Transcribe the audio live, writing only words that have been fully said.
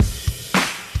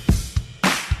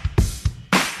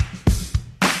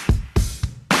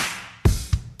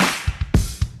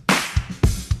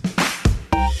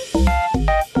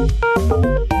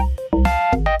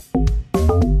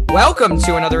Welcome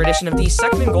to another edition of the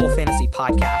Second and Goal Fantasy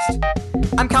Podcast.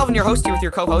 I'm Calvin, your host, here with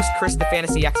your co-host, Chris, the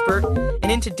fantasy expert.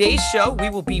 And in today's show, we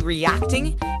will be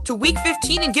reacting to Week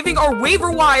 15 and giving our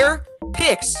waiver wire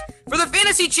picks for the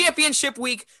Fantasy Championship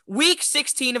Week, Week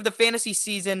 16 of the fantasy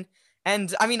season.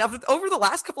 And I mean, over the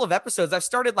last couple of episodes, I've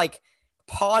started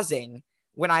pausing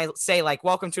when I say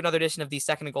welcome to another edition of the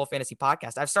Second and Goal Fantasy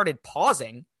Podcast. I've started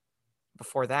pausing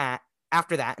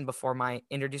after that, and before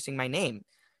introducing my name.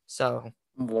 So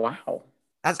wow,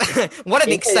 that's what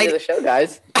an exciting show,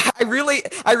 guys. I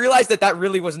realized that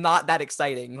really was not that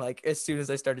exciting. As soon as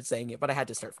I started saying it, but I had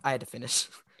to finish.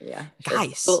 Yeah,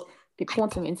 guys, people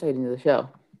want some insight into the show.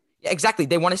 Yeah, exactly.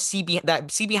 They want to see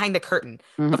behind the curtain,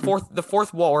 Mm-hmm. the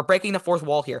fourth wall. We're breaking the fourth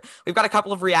wall here. We've got a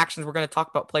couple of reactions. We're going to talk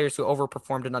about players who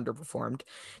overperformed and underperformed.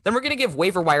 Then we're going to give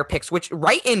waiver wire picks, which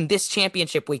right in this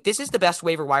championship week, this is the best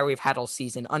waiver wire we've had all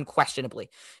season, unquestionably.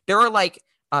 There are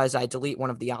as I delete one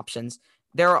of the options,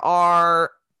 there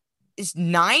are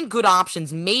 9 good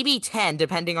options, maybe 10,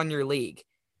 depending on your league.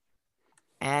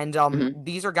 And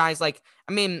these are guys for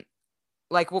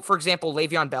example,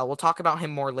 Le'Veon Bell. We'll talk about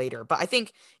him more later. But I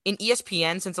think in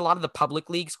ESPN, since a lot of the public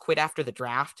leagues quit after the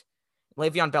draft,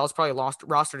 Le'Veon Bell is probably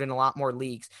rostered in a lot more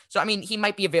leagues. So, I mean, he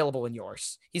might be available in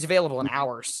yours. He's available in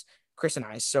ours, Chris and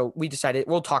I. So we decided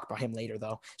we'll talk about him later,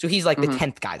 though. So he's the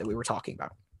 10th guy that we were talking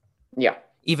about. Yeah.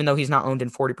 Even though he's not owned in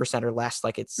 40% or less,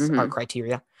 it's our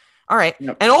criteria. All right.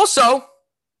 Yep. And also,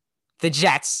 the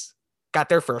Jets got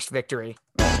their first victory.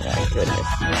 Oh, my goodness.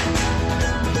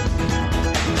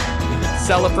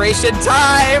 Celebration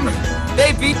time!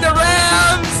 They beat the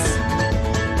Rams!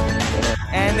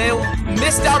 And they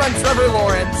missed out on Trevor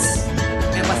Lawrence.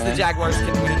 Unless the Jaguars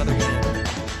can win another game.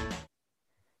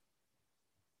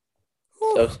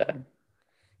 So sad.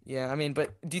 Yeah, I mean,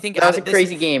 but do you think... That was a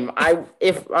crazy game. I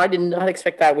did not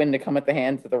expect that win to come at the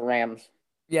hands of the Rams.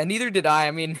 Yeah, neither did I.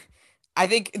 I mean, I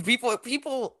think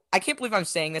people... I can't believe I'm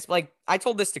saying this, but I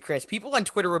told this to Chris. People on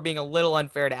Twitter were being a little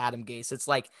unfair to Adam Gase. It's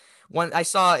when I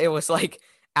saw it was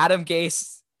Adam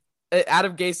Gase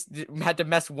had to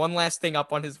mess one last thing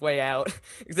up on his way out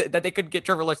that they could get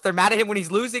Trevor Lawrence. They're mad at him when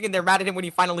he's losing, and they're mad at him when he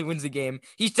finally wins the game.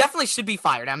 He definitely should be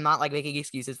fired. I'm not making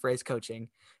excuses for his coaching,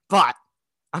 but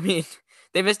I mean,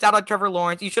 they missed out on Trevor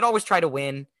Lawrence. You should always try to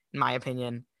win, in my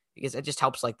opinion, because it just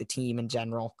helps the team in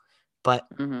general. But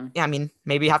yeah, I mean,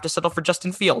 maybe you have to settle for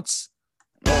Justin Fields.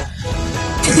 Does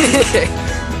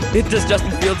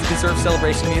Justin Fields deserve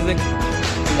celebration music?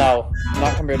 No,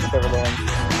 not compared to Trevor Lawrence.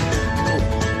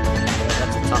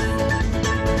 That's a tough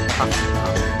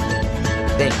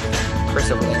thing.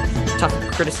 Chris over there. Tough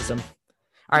criticism.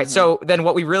 All right, so then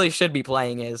what we really should be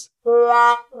playing is... All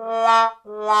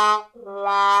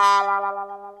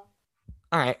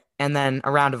right, and then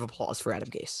a round of applause for Adam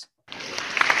Gase.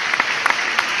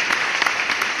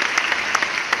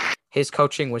 His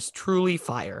coaching was truly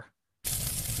fire.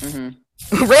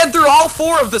 Ran through all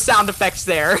 4 of the sound effects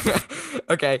there.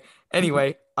 Okay,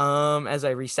 anyway, as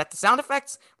I reset the sound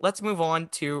effects, let's move on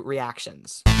to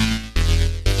reactions.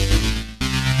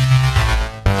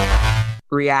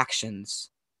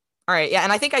 All right, yeah,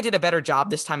 and I think I did a better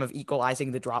job this time of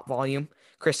equalizing the drop volume.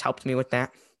 Chris helped me with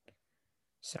that.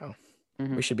 So,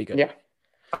 we should be good. Yeah.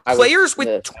 Players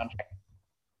with...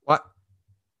 What?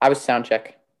 I was sound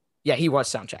check. Yeah, he was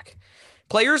sound check.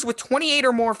 Players with 28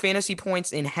 or more fantasy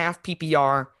points in half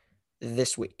PPR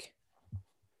this week.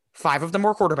 5 of them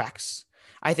were quarterbacks.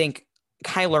 I think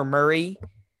Kyler Murray,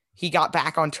 he got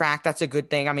back on track. That's a good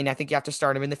thing. I mean, I think you have to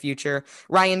start him in the future.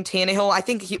 Ryan Tannehill, I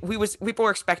think people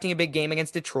were expecting a big game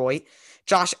against Detroit.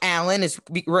 Josh Allen is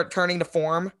returning to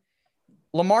form.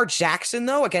 Lamar Jackson,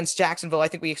 though, against Jacksonville, I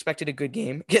think we expected a good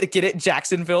game. Get it?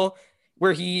 Jacksonville,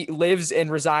 where he lives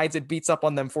and resides, and beats up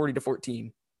on them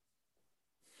 40-14.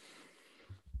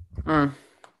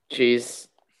 Jeez.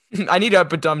 I need a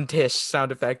badum tish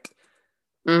sound effect.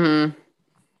 Yeah,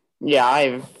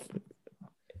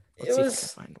 Let's see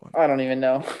if I can find one. I don't even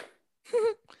know.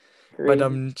 All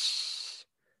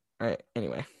right.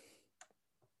 Anyway.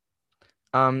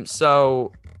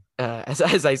 So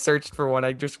as I searched for one,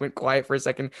 I just went quiet for a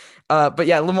second. But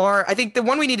yeah, Lamar. I think the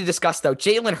one we need to discuss though,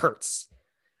 Jalen Hurts,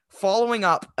 following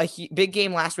up a big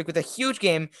game last week with a huge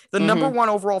game, the number 1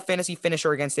 overall fantasy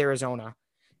finisher against Arizona.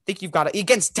 I think you've got it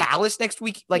against Dallas next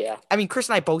week. Yeah. I mean, Chris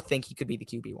and I both think he could be the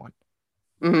QB1.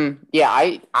 Yeah,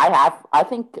 I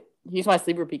think he's my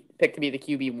sleeper pick to be the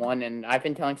QB1, and I've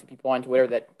been telling some people on Twitter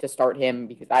that to start him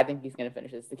because I think he's going to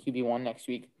finish as the QB1 next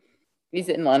week. He's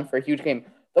in line for a huge game.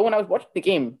 Though when I was watching the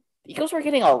game, the Eagles were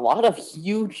getting a lot of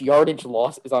huge yardage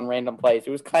losses on random plays.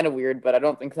 It was kind of weird, but I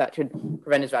don't think that should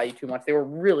prevent his value too much. They were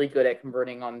really good at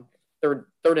converting on third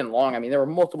and long. I mean, there were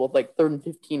multiple 3rd and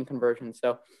 15 conversions.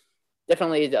 So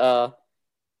definitely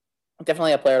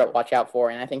definitely a player to watch out for,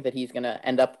 and I think that he's gonna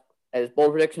end up as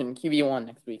bold prediction QB1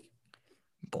 next week.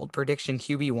 Bold prediction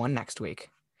QB1 next week.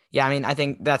 Yeah, I mean, I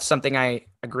think that's something I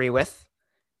agree with.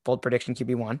 Bold prediction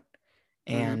QB1.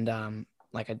 Mm-hmm. And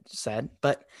like I said,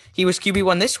 but he was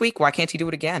QB1 this week. Why can't he do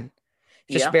it again?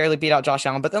 Just Yeah. barely beat out Josh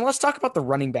Allen. But then let's talk about the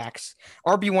running backs.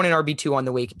 RB1 and RB2 on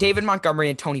the week. David Montgomery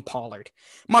and Tony Pollard.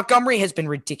 Montgomery has been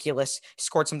ridiculous.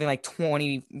 Scored something like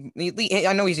 20.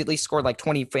 I know he's at least scored like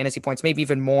 20 fantasy points, maybe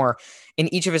even more in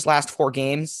each of his last 4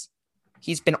 games.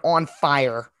 He's been on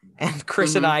fire. And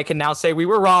Chris and I can now say we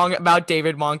were wrong about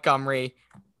David Montgomery.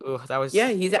 Ooh, that was Yeah,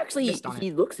 he's actually missed on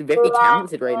he looks very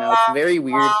talented right now. It's very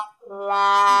weird.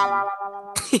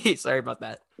 it. Sorry about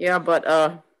that. Yeah, but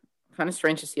kind of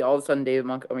strange to see all of a sudden David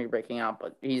Montgomery breaking out,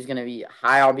 but he's gonna be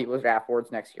high on people's draft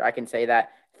boards next year. I can say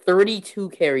that. 32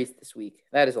 carries this week.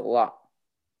 That is a lot.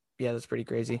 Yeah, that's pretty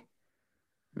crazy.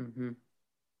 Mm-hmm.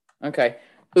 Okay,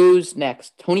 who's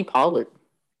next? Tony Pollard.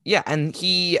 Yeah, and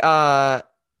he got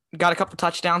a couple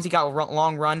touchdowns. He got a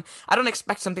long run. I don't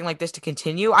expect something like this to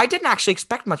continue. I didn't actually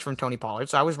expect much from Tony Pollard,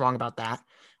 so I was wrong about that.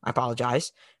 I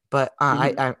apologize. But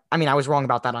I mean, I was wrong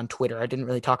about that on Twitter. I didn't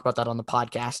really talk about that on the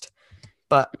podcast.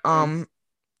 But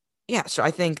yeah, so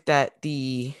I think that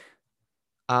the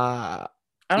I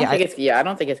don't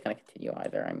think it's gonna continue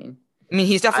either. I mean,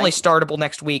 he's definitely startable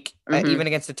next week, Mhm. even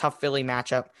against a tough Philly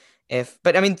matchup.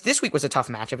 But I mean, this week was a tough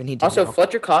matchup, and he did Also, well.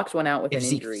 Fletcher Cox went out with If an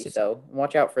Zeke injury, sits- so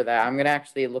watch out for that. I'm gonna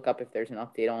actually look up if there's an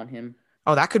update on him.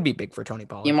 Oh, that could be big for Tony He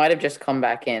Pollard. might have just come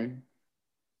back in.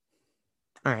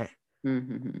 All right.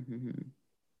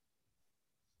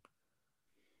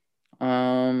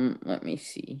 Let me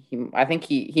see. I think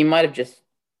he might have just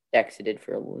exited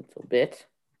for a little bit.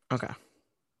 Okay.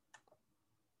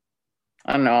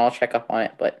 I don't know. I'll check up on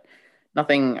it, but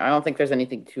nothing. I don't think there's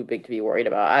anything too big to be worried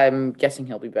about. I'm guessing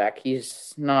he'll be back.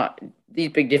 He's not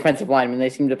these big defensive linemen. They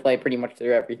seem to play pretty much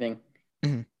through everything.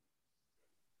 Mm-hmm.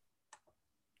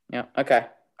 Yeah. Okay.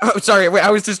 Oh, sorry. Wait,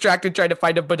 I was distracted trying to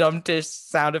find a badum-tish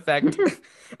sound effect.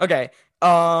 Okay.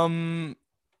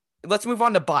 Let's move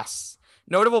on to bus.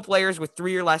 Notable players with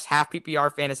 3 or less half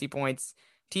PPR fantasy points.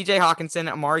 TJ Hawkinson,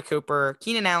 Amari Cooper,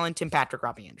 Keenan Allen, Tim Patrick,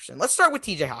 Robbie Anderson. Let's start with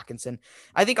TJ Hawkinson.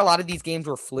 I think a lot of these games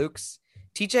were flukes.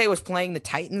 TJ was playing the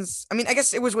Titans. I mean, I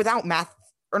guess it was without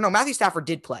Matthew Stafford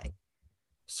did play.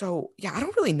 So, yeah, I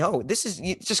don't really know. It's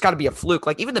just got to be a fluke.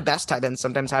 Like, even the best tight ends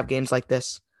sometimes have games like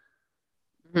this.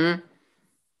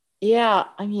 Yeah,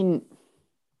 I mean,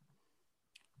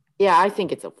 yeah, I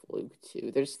think it's a fluke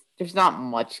too. There's not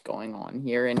much going on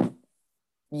here, and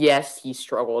yes, he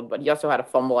struggled, but he also had a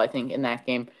fumble, I think, in that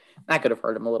game. That could have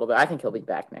hurt him a little bit. I think he'll be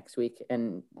back next week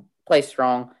and play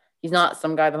strong. He's not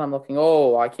some guy that I'm looking,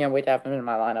 oh, I can't wait to have him in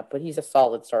my lineup, but he's a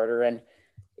solid starter. And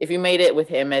if you made it with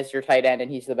him as your tight end and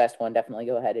he's the best one, definitely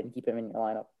go ahead and keep him in your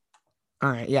lineup.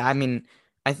 All right. Yeah, I mean,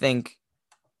 I think,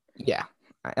 yeah,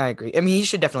 I agree. I mean, he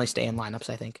should definitely stay in lineups,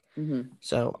 I think. Mm-hmm.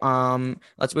 So,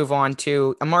 let's move on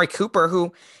to Amari Cooper,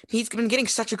 who he's been getting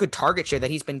such a good target share that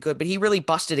he's been good, but he really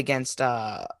busted against,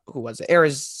 who was it?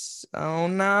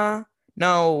 Arizona?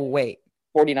 No, wait.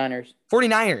 49ers.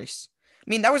 49ers. I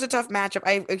mean, that was a tough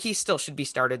matchup. He still should be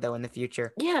started, though, in the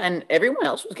future. Yeah, and everyone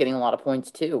else was getting a lot of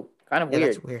points, too. Kind of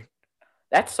weird. That's weird.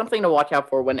 That's something to watch out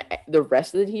for when the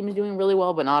rest of the team is doing really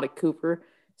well, but not at Cooper.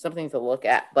 Something to look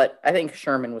at. But I think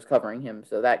Sherman was covering him,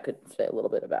 so that could say a little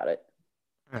bit about it.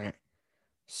 All right.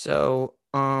 So,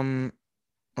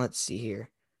 let's see here.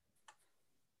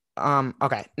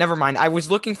 Okay, never mind. I was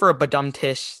looking for a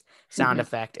badum-tish sound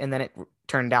effect, and then it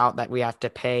turned out that we have to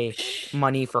pay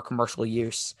money for commercial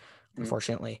use,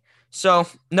 unfortunately. So,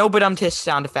 no badum-tish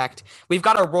sound effect. We've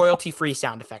got our royalty-free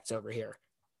sound effects over here.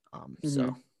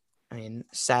 So, I mean,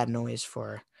 sad noise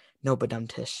for no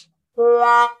badum-tish.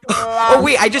 Oh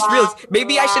wait, I just realized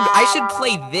maybe I should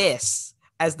play this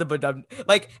as the badum,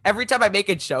 like every time I make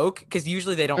a joke, because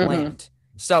usually they don't land.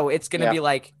 So it's gonna be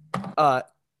like, wait,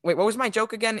 what was my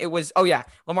joke again? It was, oh yeah,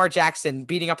 Lamar Jackson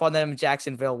beating up on them in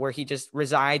Jacksonville, where he just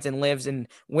resides and lives and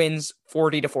wins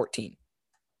 40-14.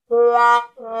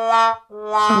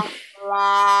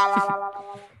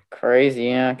 Crazy,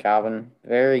 yeah, Calvin.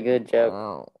 Very good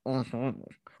joke.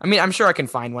 I mean, I'm sure I can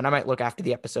find one. I might look after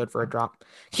the episode for a drop.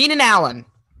 Keenan Allen.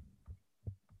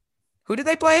 Who did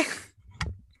they play?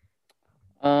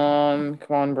 Come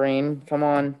on, brain. Come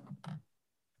on.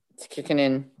 It's kicking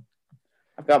in.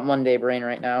 I've got Monday brain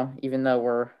right now, even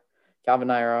though Calvin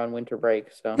and I are on winter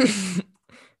break, so.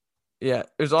 Yeah,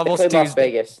 it was almost Tuesday. Las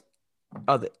Vegas.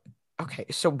 Oh, okay,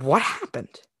 so what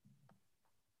happened?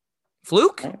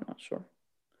 Fluke? I'm not sure.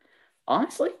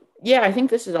 Honestly, yeah, I think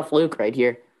this is a fluke right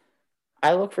here.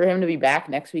 I look for him to be back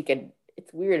next week, and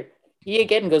it's weird. he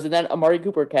again goes in that Amari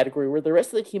Cooper category where the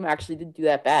rest of the team actually didn't do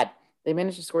that bad. They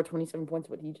managed to score 27 points,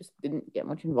 but he just didn't get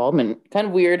much involvement. Kind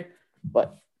of weird,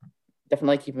 but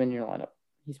definitely keep him in your lineup.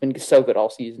 He's been so good all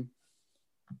season.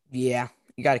 Yeah,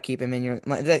 you got to keep him in your.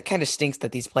 That kind of stinks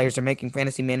that these players are making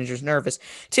fantasy managers nervous.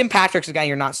 Tim Patrick's a guy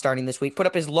you're not starting this week. Put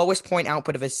up his lowest point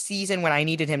output of his season when I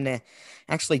needed him to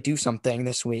actually do something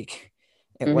this week.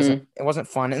 It wasn't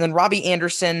fun. And then Robbie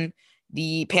Anderson.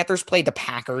 The Panthers played the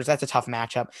Packers. That's a tough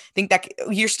matchup. I think that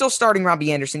you're still starting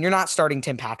Robbie Anderson. You're not starting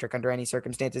Tim Patrick under any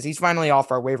circumstances. He's finally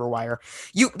off our waiver wire.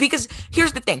 Because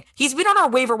here's the thing. He's been on our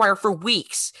waiver wire for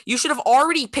weeks. You should have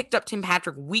already picked up Tim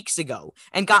Patrick weeks ago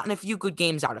and gotten a few good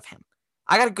games out of him.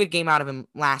 I got a good game out of him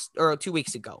 2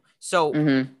 weeks ago.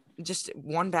 So just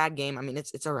one bad game. I mean,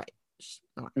 it's all right.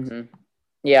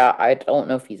 Yeah, I don't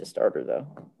know if he's a starter though.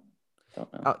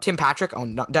 Don't know. Tim Patrick? Oh,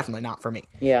 no, definitely not for me.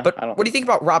 Yeah, but what do you think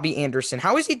about Robbie Anderson?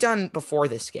 How has he done before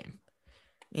this game?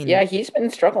 Yeah, he's been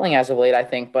struggling as of late, I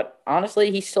think. But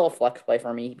honestly, he's still a flex play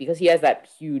for me because he has that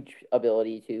huge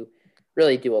ability to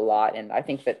really do a lot. And I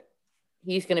think that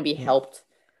he's going to be helped.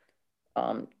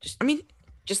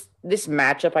 Just this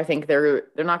matchup, I think they're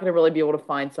not going to really be able to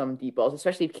find some deep balls,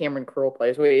 especially if Cameron Curl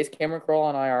plays. Wait, is Cameron Curl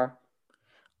on IR?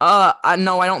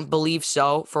 No, I don't believe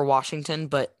so for Washington,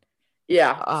 but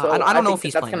yeah, so I don't know if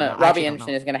he's playing. Robbie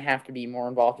Anderson is going to have to be more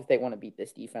involved if they want to beat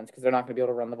this defense because they're not going to be able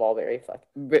to run the ball very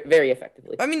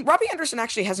effectively. I mean, Robbie Anderson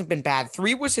actually hasn't been bad.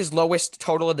 3 was his lowest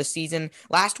total of the season.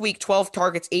 Last week, 12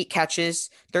 targets, 8 catches,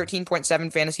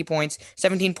 13.7 fantasy points,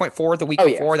 17.4 the week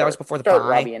before. That was before the bye.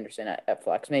 Robbie Anderson at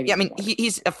flex, maybe. Yeah, I mean,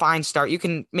 he's a fine start. You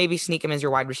can maybe sneak him as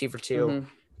your wide receiver too.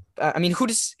 I mean, who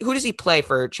does he play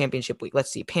for championship week?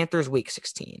 Let's see, Panthers week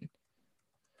 16.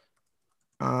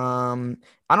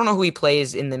 I don't know who he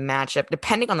plays in the matchup.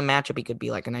 Depending on the matchup, he could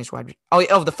be like a nice wide.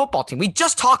 Oh, the football team. We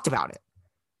just talked about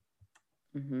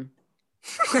it.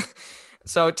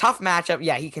 So tough matchup.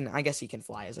 Yeah, I guess he can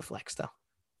fly as a flex though.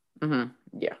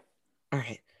 Yeah. All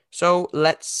right. So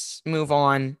let's move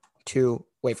on to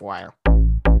waiver wire.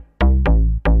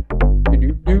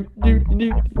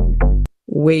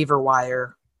 Waiver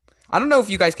wire. I don't know if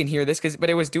you guys can hear this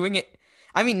but it was doing it.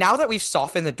 I mean, now that we've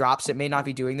softened the drops, it may not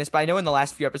be doing this, but I know in the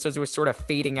last few episodes it was sort of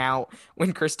fading out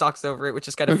when Chris talks over it, which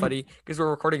is kind of funny because we're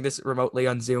recording this remotely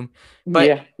on Zoom.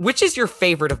 But Which is your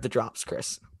favorite of the drops,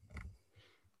 Chris?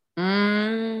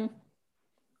 I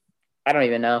don't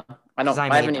even know. I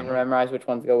haven't even memorized which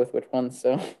ones go with which ones.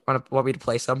 So want me to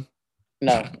play some?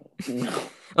 No.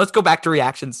 Let's go back to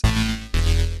reactions.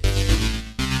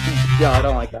 Yeah, I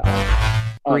don't like that one.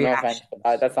 Oh, no offense,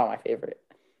 but that's not my favorite.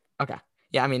 Okay.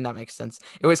 Yeah, I mean, that makes sense.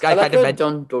 It was I kind of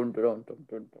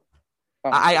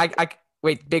I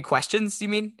wait, big questions, you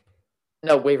mean?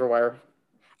 No, waiver wire.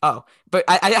 Oh, but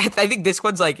I think this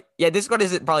one's like, yeah, this one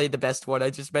isn't probably the best one. I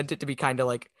just meant it to be kind of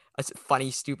like a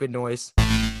funny, stupid noise.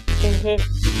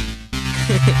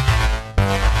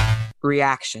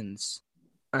 Reactions.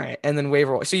 All right, and then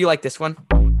waiver wire. So you like this one?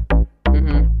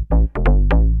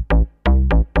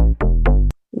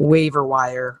 Waiver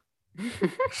wire.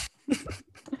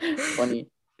 Funny.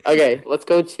 Okay, let's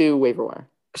go to waiver wire.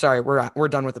 Sorry, we're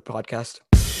done with the podcast.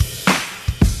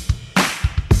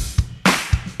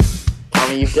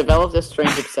 Tommy, you've developed a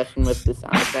strange obsession with the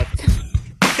sound effect.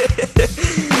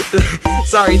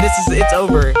 Sorry, it's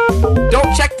over.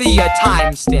 Don't check the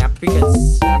timestamp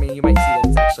because I mean you might see that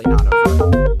it's actually not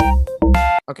over.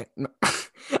 Okay, no.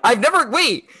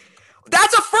 Wait.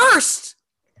 That's a first.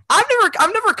 I've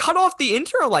never cut off the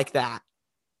intro like that.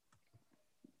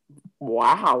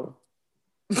 Wow.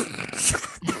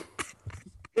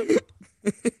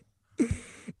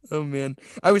 Oh man,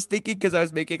 I was thinking because I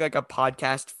was making like a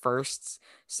podcast firsts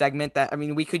segment that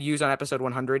we could use on episode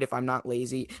 100 if I'm not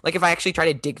lazy. Like if I actually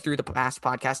try to dig through the past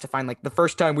podcast to find like the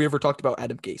first time we ever talked about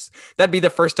Adam Gase, that'd be the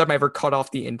first time I ever cut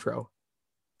off the intro.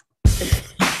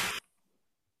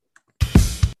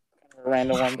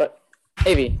 Random one, but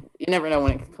maybe you never know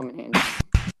when it can come in handy.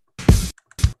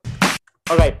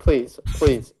 Okay, please.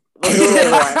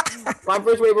 My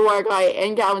first waiver wire guy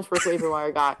and Galvin's first waiver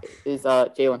wire guy is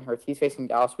Jalen Hurts. He's facing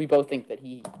Dallas. We both think that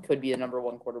he could be the number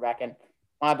one quarterback, and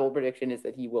my bold prediction is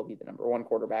that he will be the number one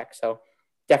quarterback. So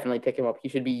definitely pick him up. He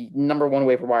should be number one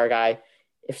waiver wire guy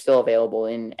if still available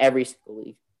in every single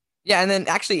league. Yeah, and then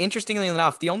actually, interestingly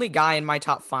enough, the only guy in my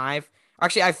top 5,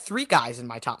 actually I have 3 guys in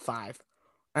my top 5,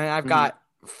 and I've got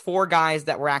 4 guys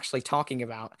that we're actually talking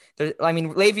about.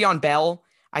 Le'Veon Bell.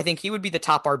 I think he would be the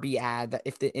top RB ad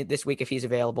this week if he's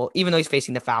available, even though he's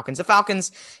facing the Falcons. The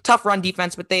Falcons, tough run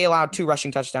defense, but they allowed 2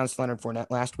 rushing touchdowns to Leonard Fournette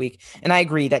last week. And I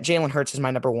agree that Jalen Hurts is my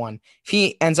number 1. If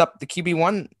he ends up the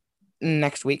QB1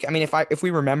 next week, if we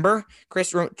remember,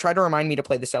 Chris, try to remind me to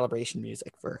play the celebration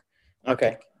music for our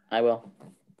Okay, pick. I will.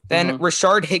 Then Mm-hmm.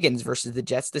 Rashard Higgins versus the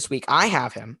Jets this week. I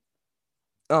have him.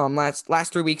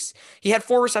 Last 3 weeks, he had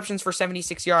 4 receptions for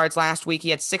 76 yards. Last week,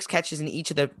 he had 6 catches in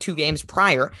each of the 2 games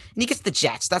prior, and he gets the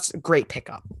Jets. That's a great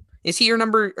pickup. Is he your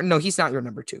number? No, he's not your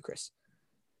number 2, Chris.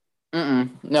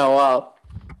 No,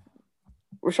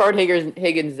 Rashard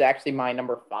Higgins is actually my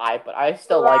number 5, but I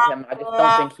still like him. I just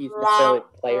don't think he's necessarily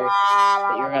a player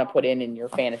that you're going to put in your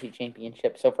fantasy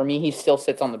championship. So for me, he still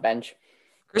sits on the bench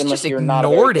Chris just unless you're not a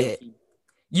very ignored good it. team.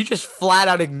 You just flat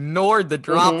out ignored the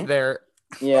drop there.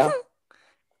 Yeah.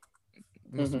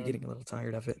 You must be getting a little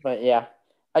tired of it. But yeah,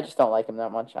 I just don't like him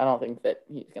that much. I don't think that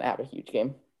he's going to have a huge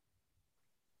game.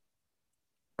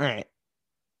 All right.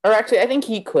 Or actually, I think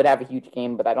he could have a huge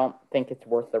game, but I don't think it's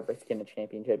worth the risk in a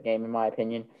championship game, in my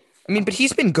opinion. I mean, but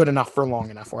he's been good enough for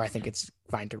long enough where I think it's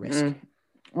fine to risk.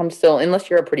 I'm still, unless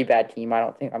you're a pretty bad team, I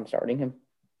don't think I'm starting him.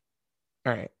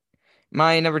 All right.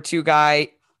 My number 2 guy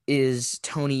is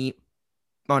Tony.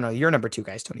 Oh, no, your number 2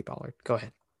 guy is Tony Pollard. Go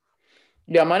ahead.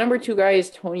 Yeah, my number 2 guy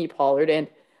is Tony Pollard. And,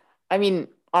 I mean,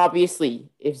 obviously,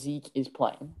 if Zeke is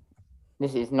playing,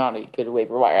 this is not a good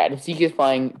waiver wire ad. If Zeke is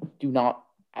playing, do not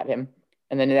add him.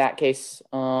 And then in that case,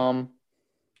 I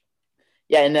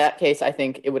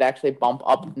think it would actually bump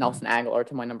up Nelson Agholor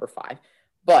to my number 5.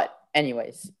 But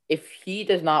anyways, if he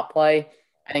does not play,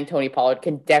 I think Tony Pollard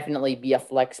can definitely be a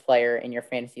flex player in your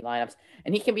fantasy lineups.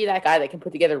 And he can be that guy that can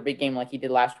put together a big game like he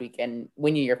did last week and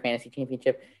win you your fantasy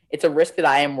championship. It's a risk that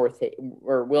I am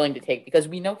willing to take because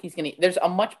we know there's a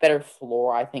much better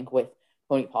floor, I think, with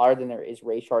Tony Pollard than there is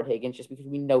Rashard Higgins, just because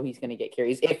we know he's going to get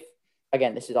carries.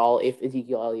 Again, this is all if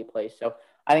Ezekiel Elliott plays. So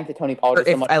I think that Tony Pollard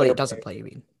is a much better player. If Elliott doesn't play, you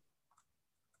mean?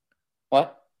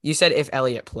 What? You said if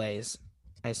Elliott plays.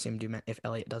 I assumed you meant if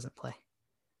Elliott doesn't play.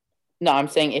 No, I'm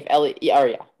saying if Elliott.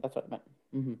 Yeah, that's what I meant.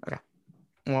 Mm-hmm. Okay.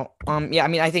 Well, I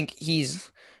mean, I think he's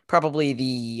probably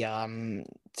the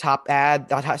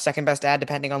second best ad,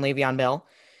 depending on Le'Veon Bell.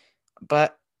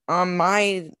 But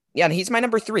he's my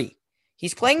number 3.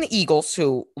 He's playing the Eagles,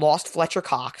 who lost Fletcher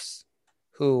Cox.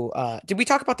 Who did we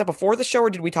talk about that before the show,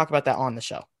 or did we talk about that on the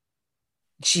show?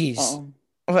 Jeez.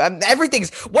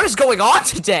 What is going on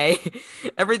today?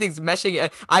 Everything's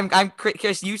meshing. I'm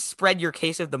Chris. You spread your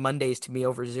case of the Mondays to me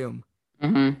over Zoom.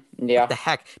 Mm-hmm. Yeah. What the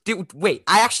heck, dude? Wait,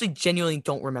 I actually genuinely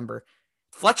don't remember.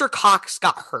 Fletcher Cox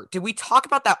got hurt. Did we talk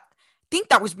about that? I think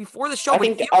that was before the show.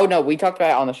 Oh no, we talked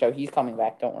about it on the show. He's coming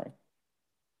back. Don't worry.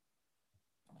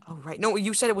 Oh right, no,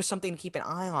 you said it was something to keep an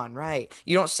eye on, right?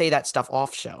 You don't say that stuff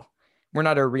off show. We're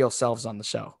not our real selves on the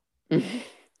show.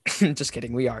 Just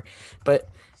kidding, we are. But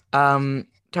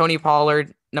Tony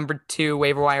Pollard, number 2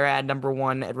 waiver wire ad, number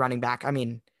 1 at running back. I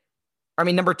mean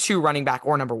number 2 running back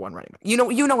or number 1 running back. You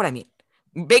know what I mean.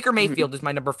 Baker Mayfield is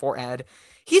my number 4 ad.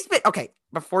 He's been okay.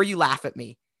 Before you laugh at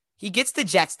me, he gets the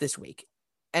Jets this week,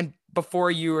 and before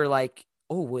you were like,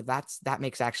 "Oh, that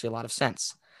makes actually a lot of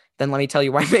sense." Then let me tell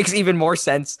you why it makes even more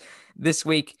sense this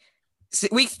week.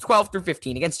 Weeks 12 through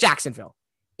 15 against Jacksonville,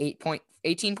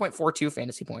 18.42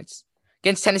 fantasy points.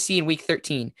 Against Tennessee in week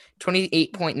 13,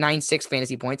 28.96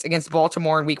 fantasy points. Against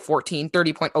Baltimore in week 14,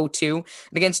 30.02. And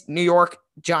against New York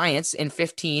Giants in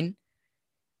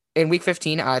week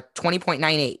 15,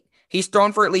 20.98. He's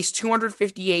thrown for at least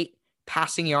 258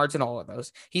 passing yards in all of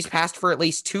those. He's passed for at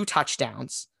least 2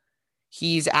 touchdowns.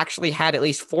 He's actually had at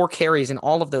least 4 carries in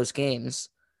all of those games.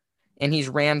 And he's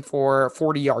ran for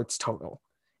 40 yards total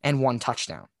and 1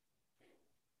 touchdown.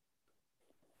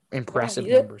 Impressive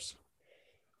numbers.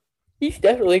 He's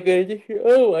definitely good this year.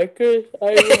 Oh my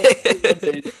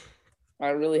goodness. I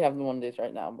really have the Mondays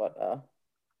right now, but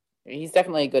he's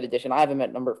definitely a good addition. I have him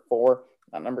at number 4,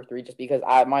 not number 3, just because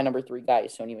my number 3 guy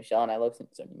is Sony Michel, and I love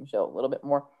Sony Michel a little bit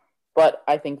more. But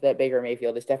I think that Baker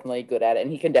Mayfield is definitely good at it,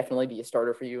 and he can definitely be a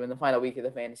starter for you in the final week of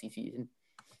the fantasy season.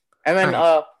 And then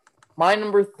my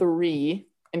number 3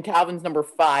 and Calvin's number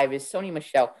 5 is Sony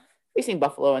Michel facing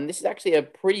Buffalo, and this is actually a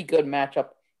pretty good matchup.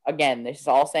 Again, this is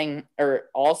all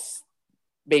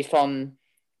based on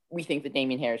we think that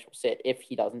Damien Harris will sit. If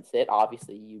he doesn't sit,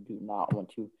 obviously you do not want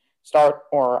to start,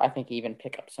 or I think even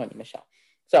pick up Sony Michel.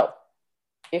 So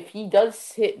if he does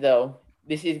sit, though,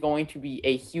 this is going to be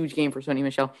a huge game for Sony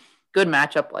Michel. Good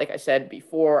matchup, like I said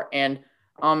before, and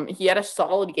he had a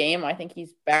solid game. I think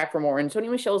he's back for more, and Sony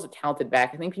Michel is a talented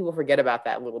back. I think people forget about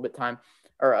that a little bit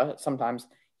sometimes.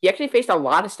 He actually faced a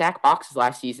lot of stack boxes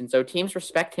last season, so teams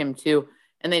respect him too.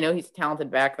 And they know he's a talented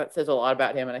back. That says a lot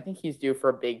about him, and I think he's due for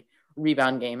a big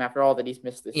rebound game after all that he's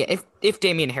missed this season. If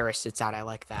Damian Harris sits out, I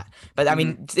like that. But, I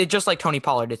mean, just like Tony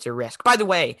Pollard, it's a risk. By the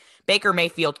way, Baker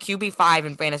Mayfield, QB5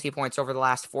 in fantasy points over the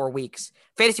last 4 weeks.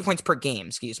 Fantasy points per game,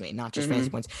 excuse me, not just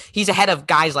fantasy points. He's ahead of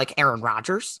guys like Aaron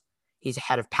Rodgers. He's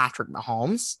ahead of Patrick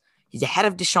Mahomes. He's ahead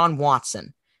of Deshaun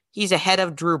Watson. He's ahead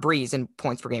of Drew Brees in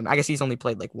points per game. I guess he's only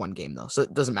played like one game, though, so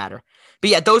it doesn't matter.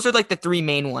 But yeah, those are like the three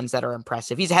main ones that are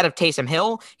impressive. He's ahead of Taysom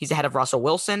Hill. He's ahead of Russell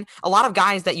Wilson. A lot of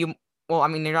guys that well, I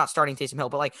mean, they're not starting Taysom Hill,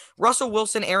 but like Russell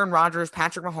Wilson, Aaron Rodgers,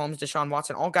 Patrick Mahomes, Deshaun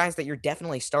Watson, all guys that you're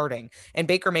definitely starting. And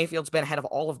Baker Mayfield's been ahead of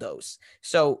all of those.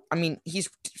 So, I mean, he's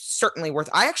certainly worth.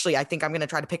 I think I'm going to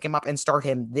try to pick him up and start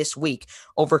him this week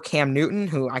over Cam Newton,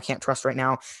 who I can't trust right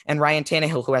now, and Ryan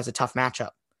Tannehill, who has a tough matchup.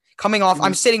 Coming off,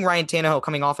 I'm sitting Ryan Tannehill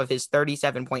coming off of his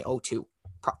 37.02,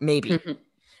 maybe.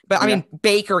 But I mean,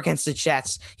 Baker against the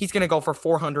Jets, he's going to go for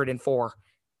 404.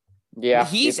 Yeah,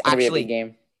 he's actually.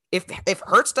 Game. If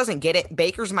Hurts doesn't get it,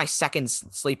 Baker's my second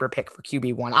sleeper pick for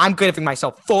QB1. I'm giving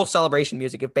myself full celebration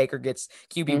music if Baker gets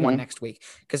QB1 next week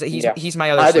because he's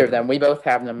my other. Either sleeper. of them, we both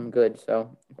have them good,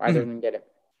 so either of them get it.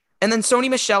 And then Sony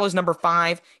Michel is number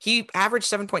 5. He averaged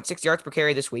 7.6 yards per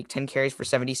carry this week, 10 carries for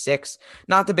 76.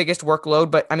 Not the biggest workload,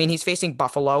 but I mean he's facing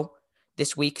Buffalo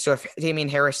this week, so if Damian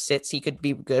Harris sits, he could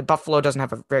be good. Buffalo doesn't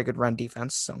have a very good run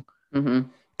defense, so.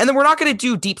 And then we're not going to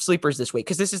do deep sleepers this week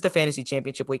because this is the fantasy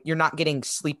championship week. You're not getting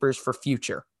sleepers for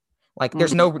future. Like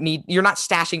there's no need. You're not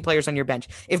stashing players on your bench.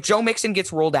 If Joe Mixon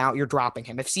gets rolled out, you're dropping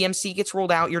him. If CMC gets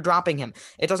rolled out, you're dropping him.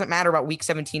 It doesn't matter about week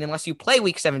 17 unless you play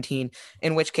week 17,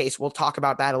 in which case we'll talk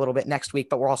about that a little bit next week,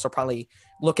 but we'll also probably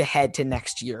look ahead to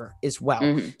next year as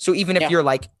well. So even if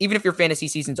even if your fantasy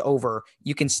season's over,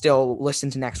 you can still listen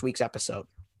to next week's episode.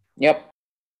 Yep.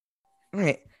 All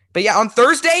right. But yeah, on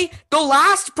Thursday, the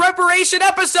last preparation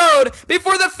episode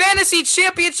before the fantasy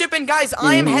championship. And guys,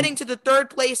 I am heading to the third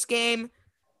place game.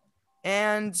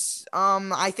 And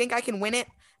I think I can win it.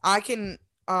 I can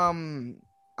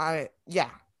yeah.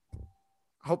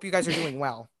 Hope you guys are doing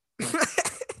well.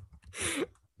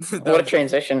 What a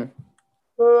transition.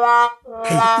 The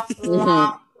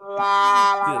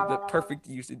perfect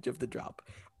usage of the drop.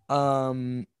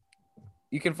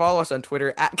 You can follow us on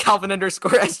Twitter at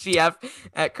Calvin_SGF,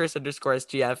 at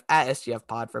Chris_SGF, at SGF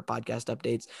Pod for podcast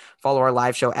updates. Follow our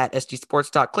live show at SG Sports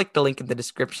Talk. Click the link in the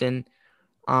description.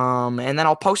 And then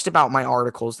I'll post about my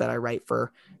articles that I write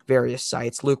for various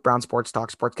sites. Luke Brown Sports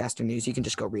Talk, Sportscaster News. You can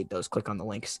just go read those. Click on the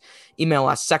links. Email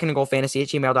us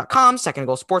secondandgoalfantasy@gmail.com,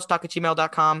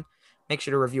 secondandgoalsportstalk@gmail.com. Make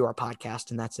sure to review our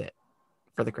podcast, and that's it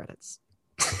for the credits.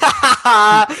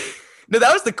 No,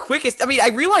 that was the quickest. I mean, I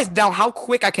realized now how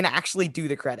quick I can actually do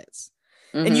the credits.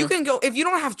 And you can go, if you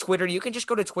don't have Twitter, you can just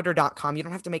go to twitter.com. You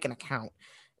don't have to make an account.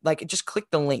 Like, just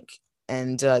click the link,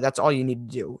 and that's all you need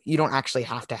to do. You don't actually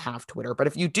have to have Twitter. But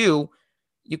if you do,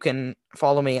 you can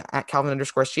follow me at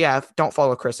Calvin_SGF. Don't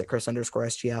follow Chris at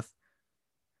Chris_SGF.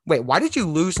 Wait, why did you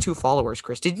lose 2 followers,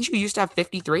 Chris? Didn't you used to have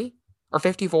 53 or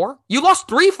 54? You lost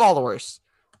 3 followers.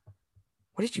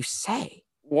 What did you say?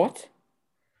 What?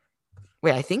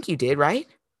 Wait, I think you did, right?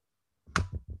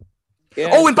 Yeah.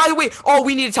 Oh, and by the way,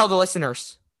 we need to tell the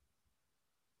listeners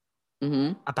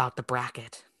about the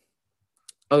bracket.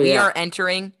 We are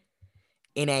entering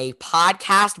in a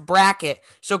podcast bracket.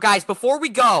 So, guys, before we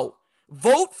go,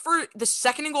 vote for the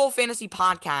Second and Goal Fantasy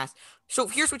Podcast. So,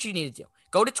 here's what you need to do.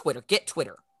 Go to Twitter. Get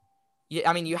Twitter.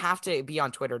 You have to be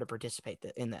on Twitter to participate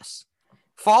in this.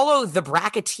 Follow the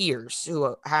Bracketeers,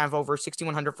 who have over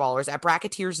 6,100 followers, at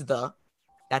Bracketeers the.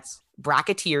 That's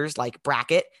Bracketeers, like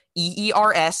bracket,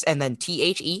 EERS, and then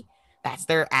THE. That's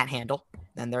their @ handle.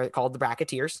 Then they're called the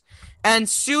Bracketeers. And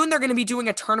soon they're going to be doing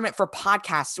a tournament for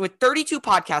podcasts with 32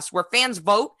 podcasts where fans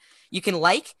vote. You can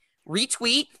like,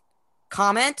 retweet,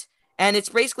 comment, and it's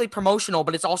basically promotional,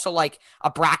 but it's also like a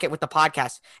bracket with the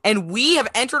podcast. And we have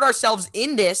entered ourselves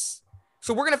in this,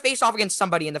 so we're going to face off against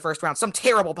somebody in the first round, some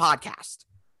terrible podcast.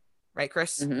 Right,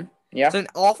 Chris? Yeah. It's an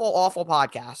awful, awful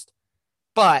podcast.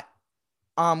 But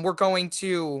we're going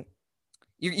to,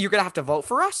 you're going to have to vote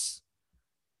for us.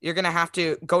 You're going to have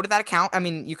to go to that account. I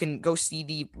mean, you can go see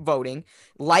the voting,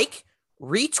 like,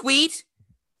 retweet,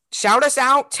 shout us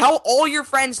out, tell all your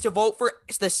friends to vote for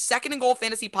the Second and Goal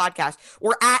Fantasy Podcast.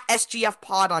 We're at SGF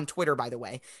Pod on Twitter, by the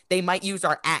way. They might use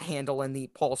our @ handle in the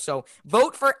poll. So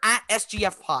vote for at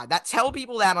SGF Pod. Tell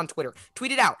people that on Twitter.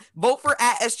 Tweet it out. Vote for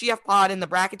at SGF Pod in the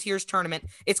Bracketeers tournament.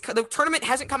 The tournament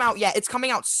hasn't come out yet. It's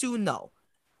coming out soon, though.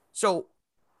 So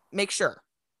make sure.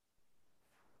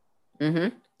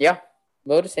 Yeah.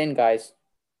 Vote us in, guys.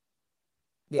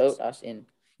 Yes. Vote us in.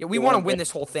 Yeah, we want to win this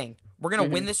whole thing. We're going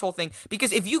to win this whole thing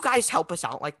because if you guys help us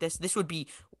out like this would be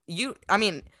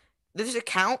this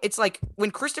account, it's like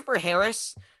when Christopher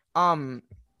Harris came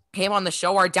on the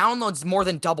show, our downloads more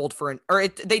than doubled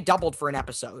they doubled for an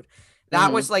episode.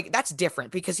 That was that's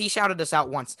different because he shouted us out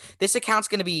once. This account's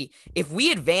going to be, if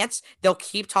we advance, they'll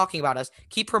keep talking about us,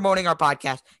 keep promoting our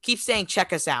podcast, keep saying,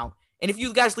 check us out. And if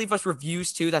you guys leave us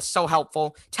reviews too, that's so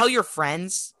helpful. Tell your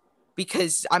friends.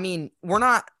 because I mean, we're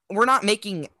not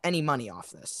making any money off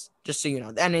this, just so you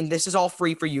know. I mean, this is all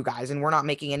free for you guys, and we're not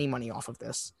making any money off of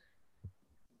this.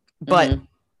 But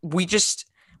we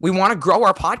want to grow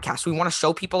our podcast. We want to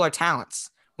show people our talents,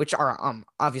 which are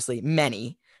obviously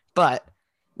many, but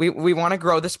we want to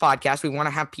grow this podcast. We want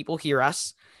to have people hear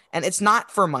us, and it's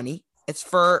not for money. It's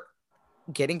for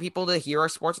getting people to hear our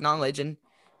sports knowledge, and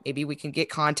maybe we can get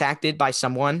contacted by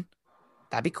someone.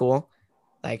 That'd be cool.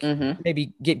 Like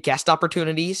maybe get guest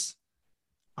opportunities.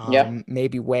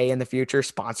 Maybe way in the future,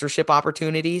 sponsorship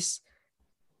opportunities.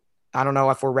 I don't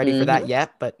know if we're ready for that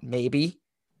yet, but maybe.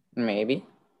 Maybe.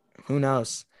 Who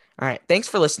knows? All right. Thanks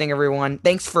for listening, everyone.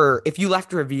 If you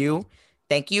left a review,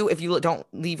 thank you. If you don't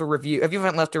leave a review, if you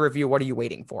haven't left a review, what are you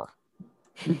waiting for?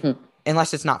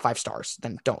 Unless it's not 5 stars,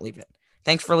 then don't leave it.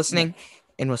 Thanks for listening,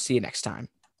 and we'll see you next time.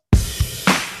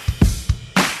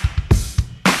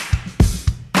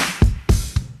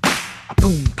 A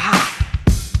boom, pa.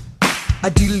 A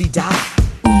doodly da.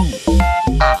 Ooh.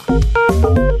 Ah.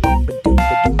 Ba-doom,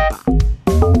 ba-doom, ba.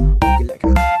 Oogie like ah.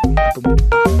 Boom,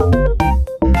 ba.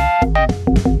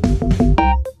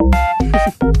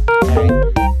 All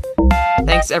right.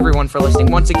 Thanks, everyone, for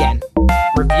listening. Once again,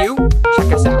 review,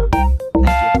 check us out.